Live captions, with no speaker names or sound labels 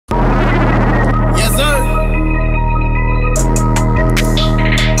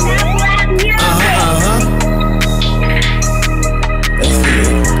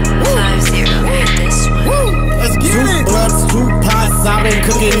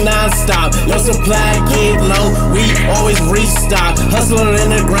cooking non-stop. Your supply get low, we always restock. Hustler in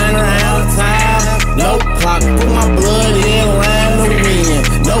the grinder, out of time. No clock, put my blood in line to win.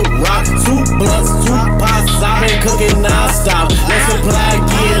 No rock, 2 blunts, 2 pots. I've been cooking non-stop. Your supply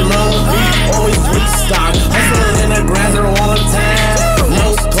get low, we always restock. Hustler in the grinder all the time.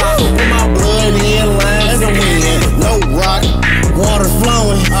 No clock, put my blood in line to win. No rock, water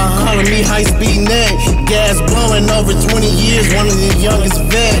flowing, calling me high-speed net. Gas blowing over 20 years, one of the youngest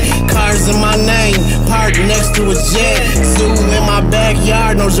vet. Cars in my name, parked next to a jet. Zoo in my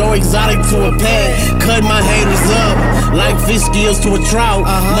backyard, no Joe Exotic to a pet. Cut my haters up, like fish skills to a trout.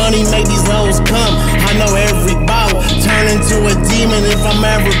 Money make these hoes come, I know every bout. Turn into a demon if I'm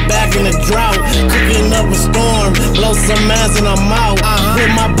ever back in a drought. Cooking up a storm, blow some ass and I'm out.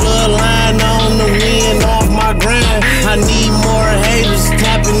 Put my bloodline on the wind off my grind. I need more haters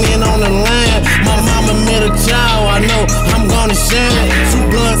tapping in on the line. My mama met a child, I know I'm gonna shine. 2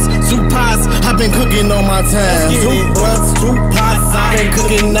 blunts, 2 pots, I've been cooking on my time. 2 blunts, 2 pots, I've been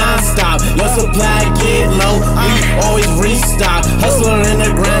cooking non-stop. Your supply get low, we always restock. Hustler in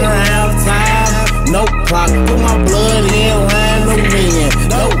the grinder, half time. No clock, put my blood in line to win.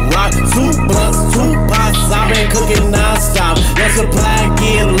 No rock, 2 blunts, 2 pots, I've been cooking non-stop. Your supply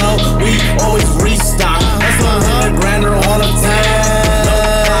get low, we always restock. Hustler in the grinder all the time.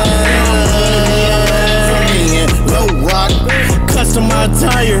 No rock, customized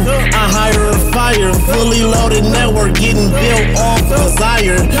tire, I hire a fire. Fully loaded network getting built off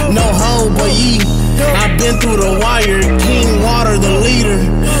desire. No hoe but ye, I've been through the wire. King Water the leader,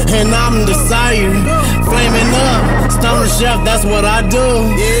 and I'm the sire. Flaming up, Stoner Chef, that's what I do.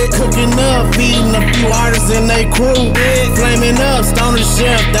 Cooking up, feeding a few artists and they crew. Flaming up, Stoner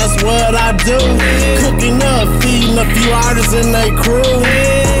Chef, that's what I do. Cooking up, feeding a few artists and they crew.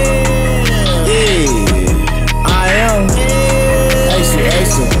 Yeah, I am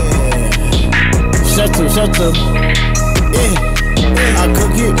H2Chef2. I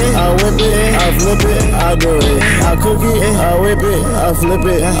cook it, I whip it, I flip it, I do it. I cook it, I whip it, I flip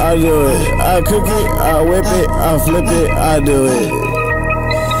it, I do it. I cook it, I whip it, I flip it, I do it.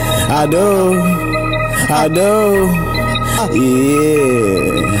 I do,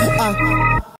 yeah.